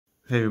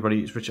Hey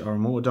everybody, it's Richard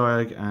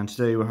RMAutodiag, and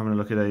today we're having a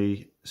look at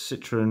a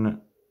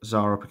Citroen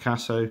xsara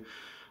Picasso,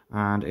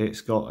 and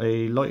it's got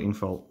a lighting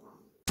fault.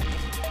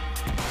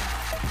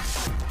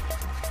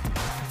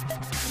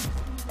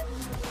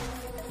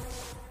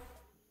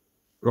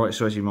 Right,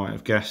 so as you might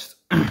have guessed,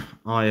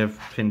 I have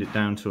pinned it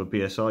down to a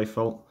BSI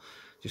fault,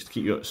 just to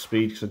keep you up to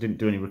speed, because I didn't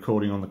do any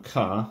recording on the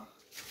car.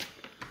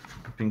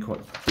 I've been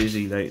quite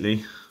busy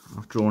lately.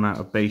 I've drawn out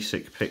a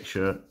basic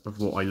picture of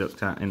what I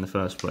looked at in the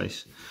first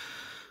place.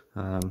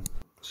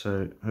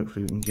 So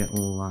hopefully we can get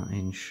all that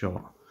in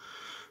shot.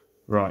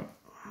 Right,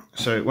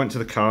 so it went to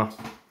the car.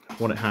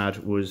 What it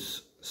had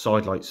was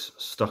side lights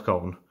stuck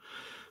on.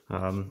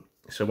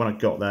 So when I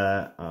got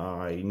there,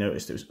 I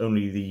noticed it was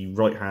only the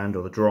right hand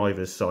or the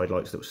driver's side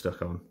lights that were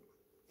stuck on.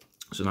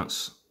 So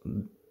that's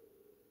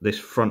this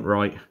front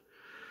right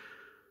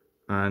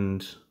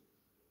and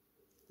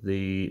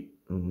the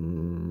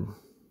well,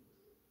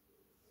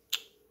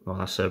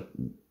 that's a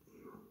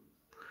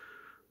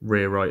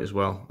rear right as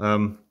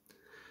well.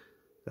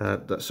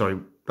 That's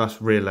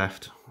rear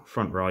left,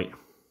 front right,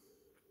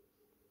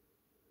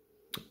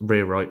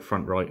 rear right,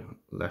 front right,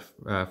 left,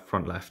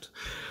 front left.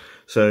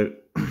 So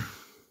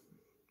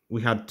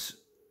we had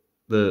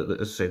as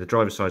I say, the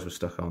driver's side was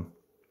stuck on.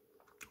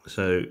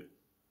 So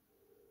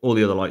all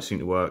the other lights seem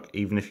to work.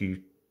 Even if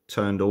you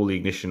turned all the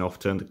ignition off,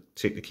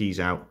 take the keys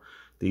out,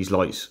 these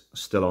lights are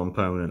still on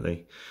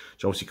permanently, which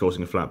is obviously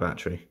causing a flat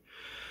battery.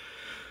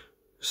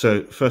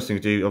 So first thing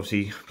to do,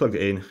 obviously plugged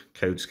it in,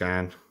 code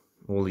scan,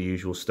 all the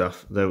usual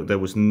stuff. There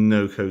was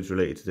no codes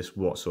related to this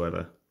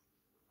whatsoever.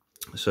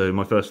 So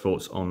my first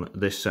thoughts on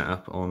this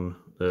setup on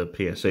the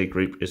PSA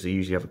group is they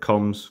usually have a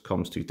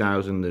comms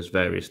 2000. There's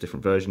various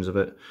different versions of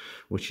it,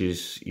 which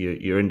is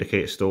your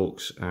indicator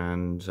stalks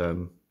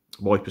and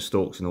wiper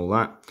stalks and all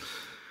that.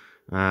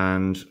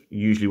 And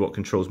usually what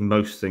controls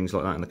most things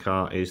like that in the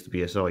car is the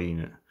BSI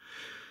unit.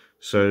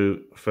 So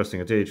first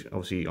thing I did,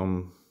 obviously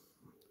on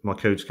my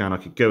code scan, I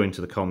could go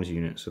into the comms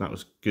unit. So that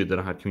was good that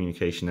I had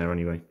communication there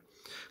anyway.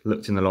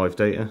 Looked in the live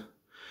data.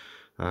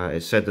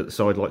 It said that the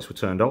side lights were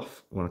turned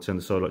off. When I turned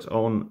the side lights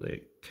on,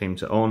 it came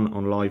to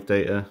on live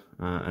data,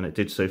 and it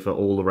did so for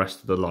all the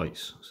rest of the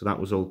lights. So that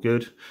was all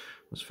good.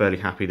 I was fairly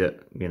happy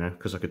that, you know,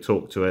 because I could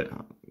talk to it,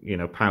 you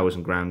know, powers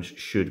and grounds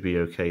should be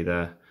okay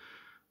there.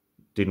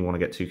 Didn't want to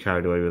get too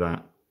carried away with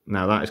that.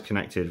 Now that is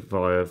connected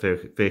via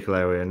vehicle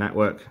area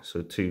network,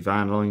 so 2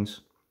 van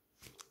lines,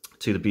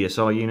 to the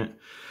BSI unit,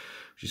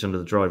 which is under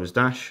the driver's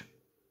dash.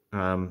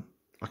 I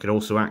could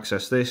also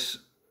access this,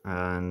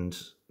 and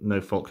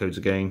no fault codes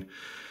again.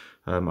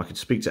 I could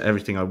speak to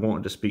everything I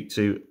wanted to speak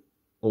to.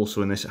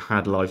 Also in this, it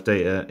had live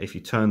data. If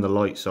you turn the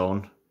lights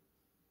on,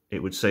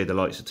 it would say the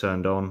lights are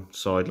turned on,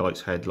 side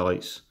lights,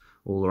 headlights,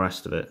 all the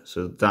rest of it.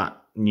 So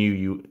that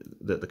knew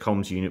that the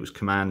comms unit was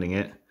commanding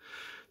it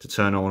to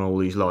turn on all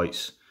these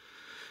lights.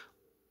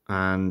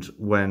 And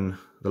when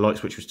the light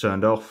switch was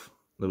turned off,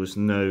 there was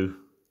no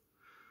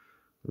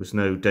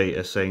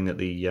data saying that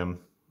the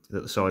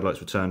side lights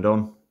were turned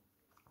on.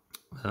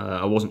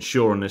 I wasn't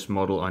sure on this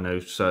model. I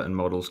know certain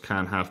models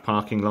can have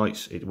parking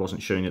lights. It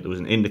wasn't showing that there was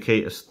an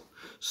indicator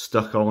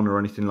stuck on or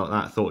anything like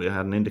that. I thought it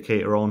had an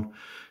indicator on,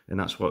 and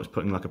that's why it was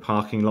putting like a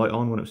parking light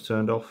on when it was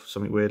turned off,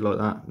 something weird like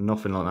that.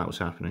 Nothing like that was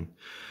happening.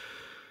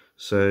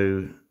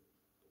 So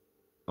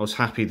I was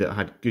happy that I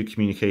had good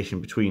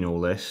communication between all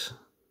this,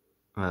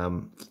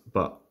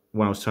 but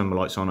when I was turning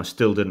my lights on, I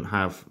still didn't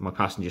have my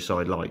passenger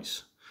side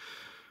lights.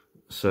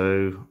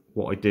 So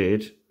what I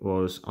did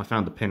was I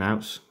found the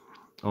pinouts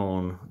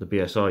on the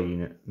BSI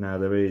unit. Now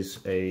there is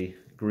a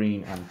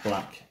green and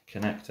black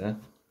connector,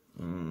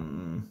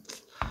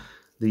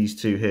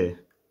 these two here.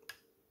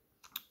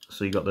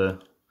 So you got the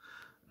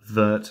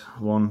vert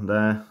one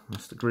there,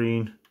 that's the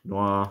green,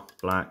 noir,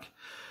 black.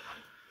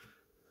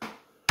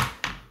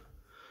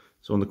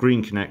 So on the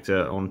green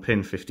connector on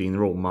pin 15,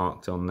 they're all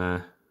marked on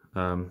there,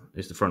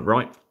 is the front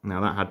right.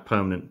 Now that had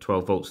permanent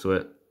 12 volts to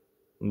it,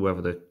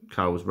 whether the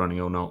car was running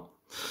or not.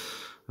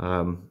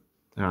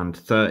 And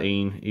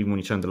 13, even when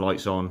you turned the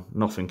lights on,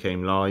 nothing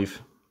came live.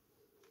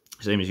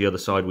 Same as the other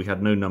side, we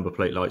had no number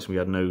plate lights, we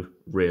had no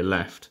rear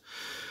left.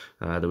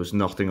 There was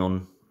nothing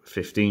on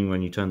 15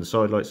 when you turned the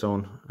side lights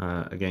on.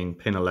 Again,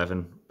 pin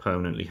 11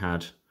 permanently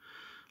had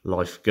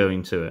life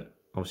going to it.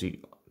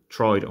 Obviously,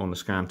 tried on the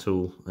scan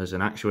tool as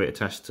an actuator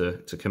test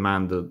to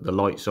command the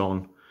lights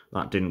on.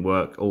 That didn't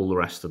work. All the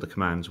rest of the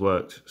commands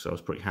worked, so I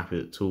was pretty happy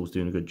that the tool was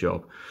doing a good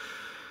job.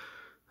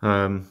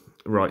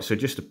 Right, so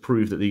just to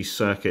prove that these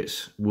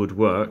circuits would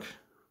work,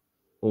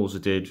 all I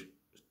did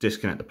was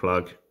disconnect the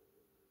plug,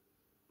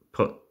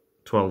 put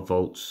 12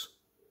 volts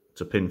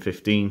to pin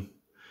 15.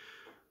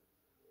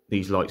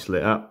 These lights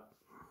lit up.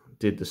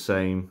 Did the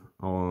same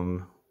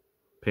on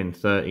pin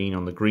 13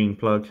 on the green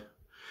plug,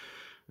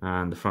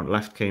 and the front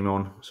left came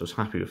on, so I was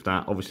happy with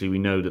that. Obviously we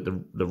know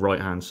that the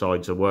right hand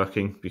sides are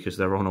working because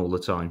they're on all the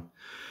time.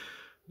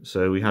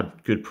 So we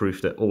had good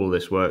proof that all of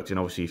this worked, and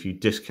obviously if you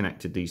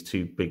disconnected these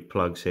 2 big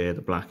plugs here,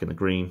 the black and the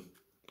green,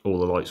 all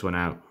the lights went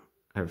out,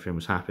 everything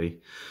was happy.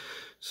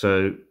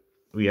 So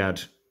we had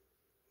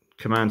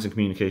commands and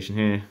communication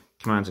here,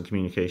 commands and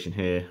communication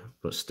here,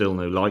 but still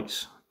no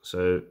lights.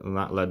 So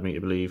that led me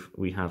to believe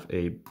we have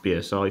a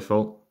BSI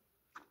fault.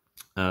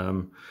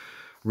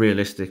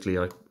 Realistically,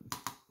 I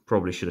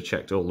probably should have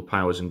checked all the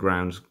powers and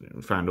grounds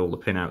and found all the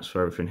pinouts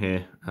for everything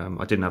here.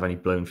 I didn't have any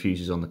blown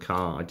fuses on the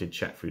car. I did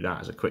check through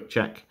that as a quick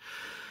check.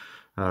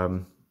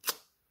 To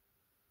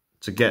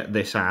get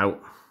this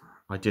out,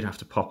 I did have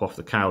to pop off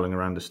the cowling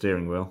around the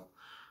steering wheel.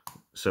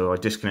 So I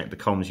disconnected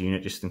the comms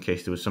unit just in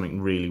case there was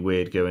something really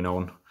weird going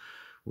on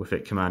with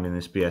it commanding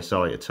this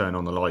BSI to turn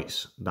on the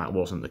lights. That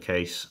wasn't the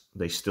case.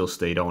 They still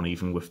stayed on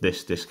even with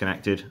this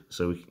disconnected.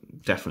 So we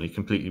definitely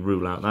completely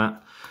rule out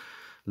that,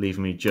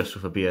 leaving me just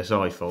with a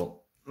BSI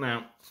fault.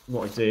 Now,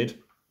 what I did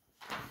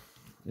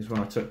is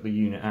when I took the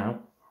unit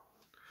out,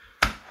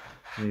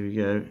 there we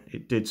go,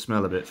 it did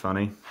smell a bit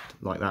funny,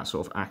 like that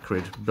sort of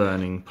acrid,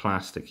 burning,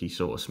 plasticky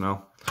sort of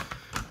smell.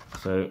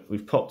 So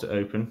we've popped it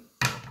open,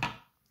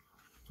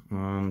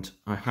 and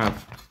I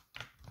have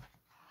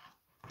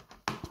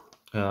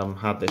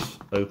had this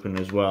open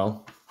as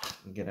well.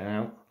 Get it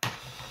out,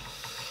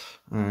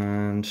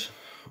 and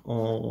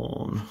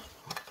on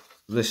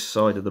this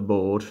side of the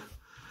board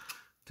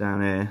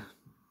down here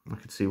I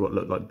could see what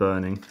looked like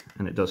burning,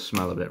 and it does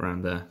smell a bit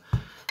around there.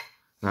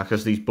 Now,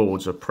 because these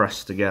boards are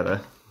pressed together,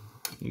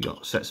 you've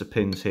got sets of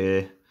pins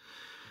here,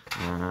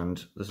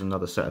 and there's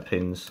another set of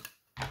pins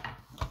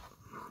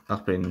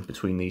up in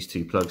between these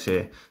two plugs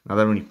here. Now,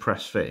 they're only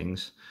press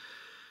fittings,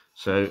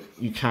 so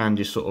you can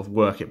just sort of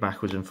work it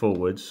backwards and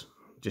forwards,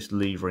 just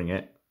levering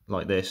it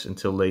like this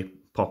until they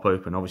pop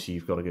open. Obviously,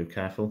 you've got to go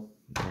careful,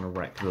 you don't want to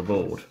wreck the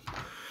board.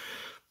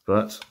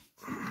 But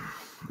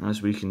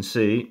as we can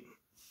see,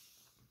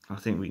 I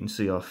think we can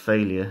see our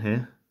failure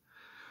here.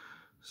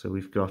 So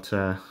we've got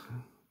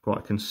quite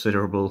a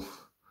considerable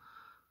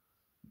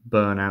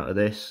burn out of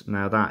this.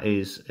 Now, that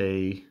is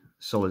a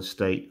solid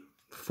state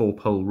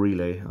 4-pole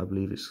relay, I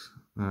believe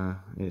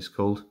it's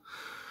called.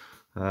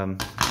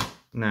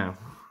 Now,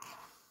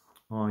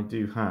 I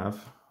do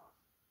have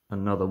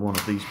another one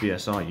of these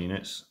BSI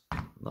units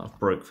that I've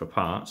broke for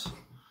parts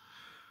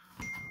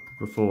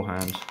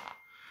beforehand.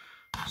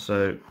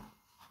 So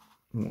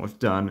what I've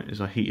done is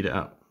I heated it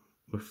up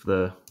with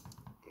the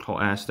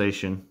hot air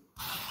station.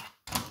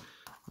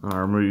 I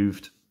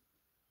removed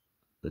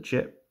the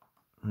chip.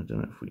 I don't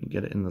know if we can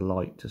get it in the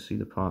light to see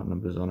the part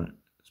numbers on it.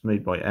 It's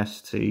made by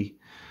ST,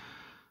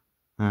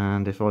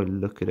 and if I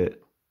look at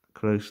it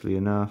closely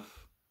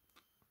enough,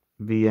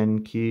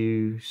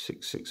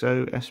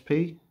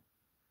 VNQ660SP,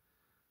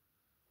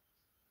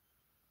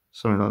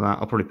 something like that.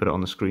 I'll probably put it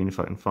on the screen if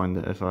I can find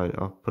it.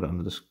 I'll put it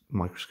under the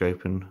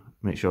microscope and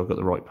make sure I've got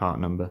the right part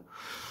number.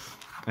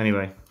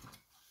 Anyway,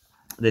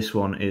 this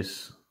one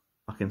is,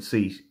 I can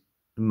see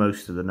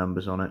most of the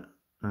numbers on it,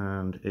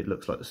 and it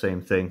looks like the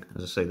same thing.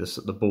 As I say,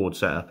 the board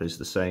setup is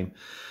the same,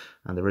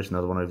 and there is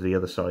another one over the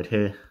other side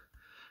here,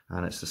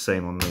 and it's the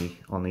same on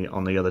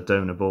the other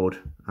donor board,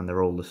 and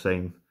they're all the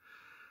same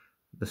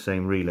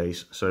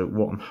relays. So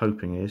what I'm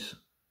hoping is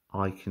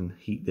I can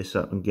heat this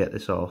up and get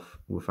this off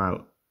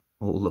without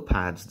all the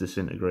pads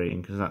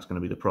disintegrating, because that's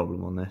going to be the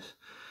problem on this.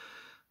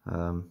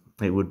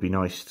 It would be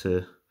nice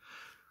to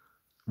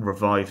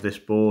revive this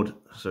board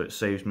so it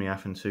saves me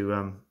having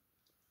to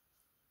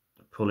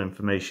pull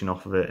information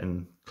off of it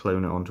and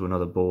clone it onto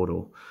another board,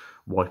 or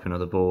wipe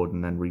another board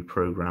and then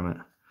reprogram it.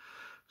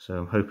 So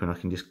I'm hoping I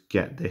can just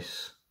get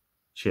this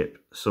chip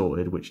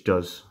sorted, which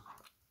does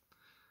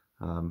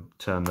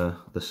turn the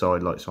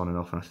side lights on and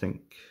off, and I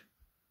think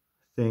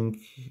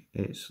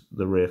it's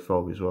the rear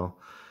fog as well.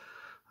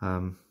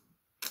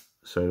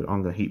 So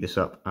I'm going to heat this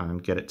up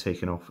and get it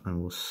taken off,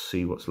 and we'll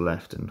see what's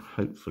left, and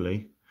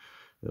hopefully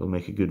it'll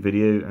make a good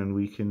video and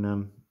we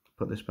can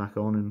put this back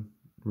on and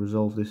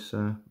resolve this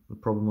the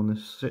problem on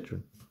this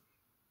Citroen.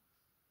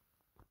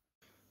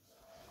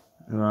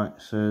 Alright,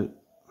 so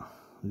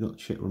we've got the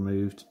chip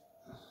removed.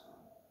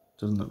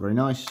 Doesn't look very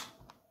nice.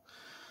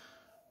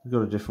 We've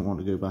got a different one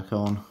to go back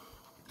on.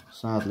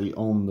 Sadly,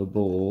 on the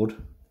board,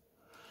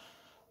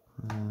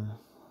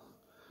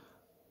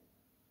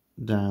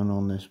 down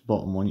on this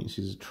bottom one, you can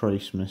see there's a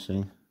trace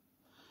missing,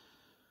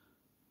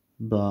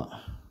 but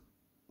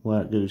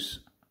where it goes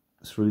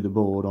through the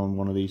board on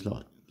one of these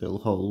like little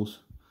holes,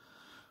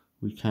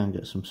 we can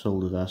get some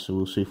solder there, so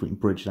we'll see if we can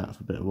bridge that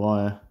with a bit of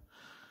wire.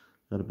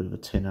 Got a bit of a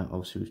tin out,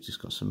 obviously we've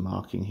just got some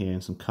marking here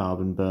and some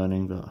carbon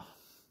burning, but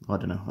I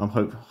don't know, I'm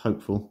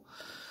hopeful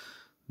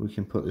we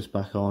can put this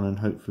back on and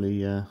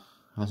hopefully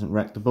hasn't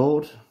wrecked the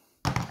board.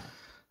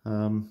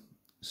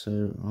 So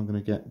I'm going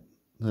to get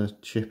the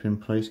chip in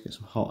place, get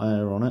some hot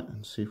air on it,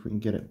 and see if we can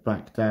get it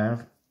back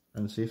down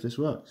and see if this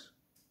works.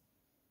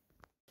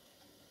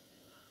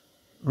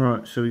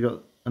 Right, so we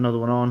got another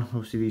one on.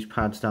 Obviously these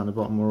pads down the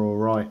bottom were all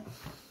right.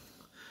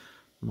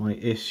 My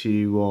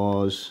issue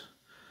was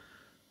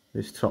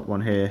this top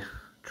one here,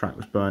 track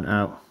was burnt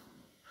out.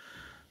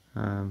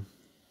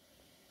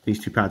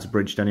 These two pads are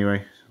bridged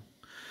anyway,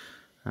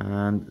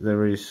 and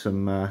there is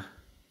some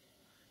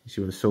you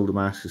see where the solder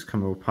mask is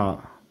coming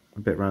apart a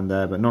bit around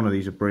there, but none of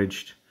these are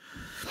bridged.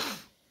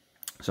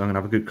 So I'm going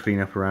to have a good clean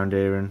up around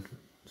here and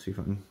see if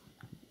I can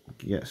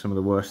get some of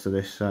the worst of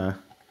this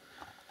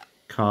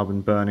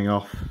carbon burning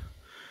off.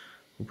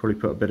 We'll probably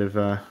put a bit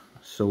of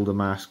solder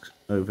mask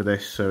over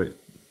this so it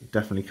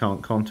definitely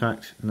can't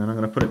contact, and then I'm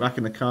going to put it back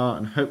in the car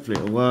and hopefully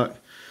it'll work.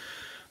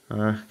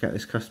 Get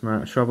this customer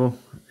out of trouble.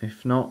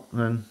 If not,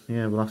 then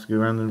yeah, we'll have to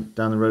go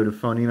down the road of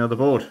finding another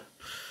board.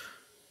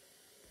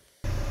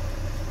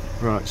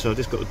 Right, so I've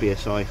just got the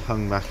BSI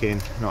hung back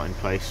in, not in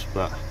place,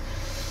 but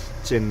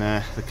it's in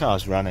there. The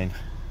car's running,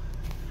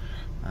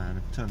 and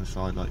I've turned the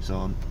side lights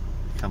on,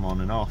 come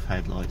on and off,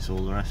 headlights,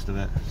 all the rest of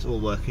it. It's all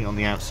working on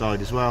the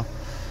outside as well.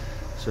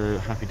 So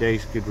happy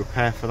days, good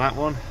repair for that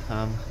one.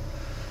 Hope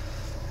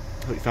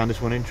you found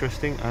this one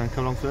interesting, and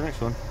come along for the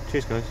next one.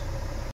 Cheers guys.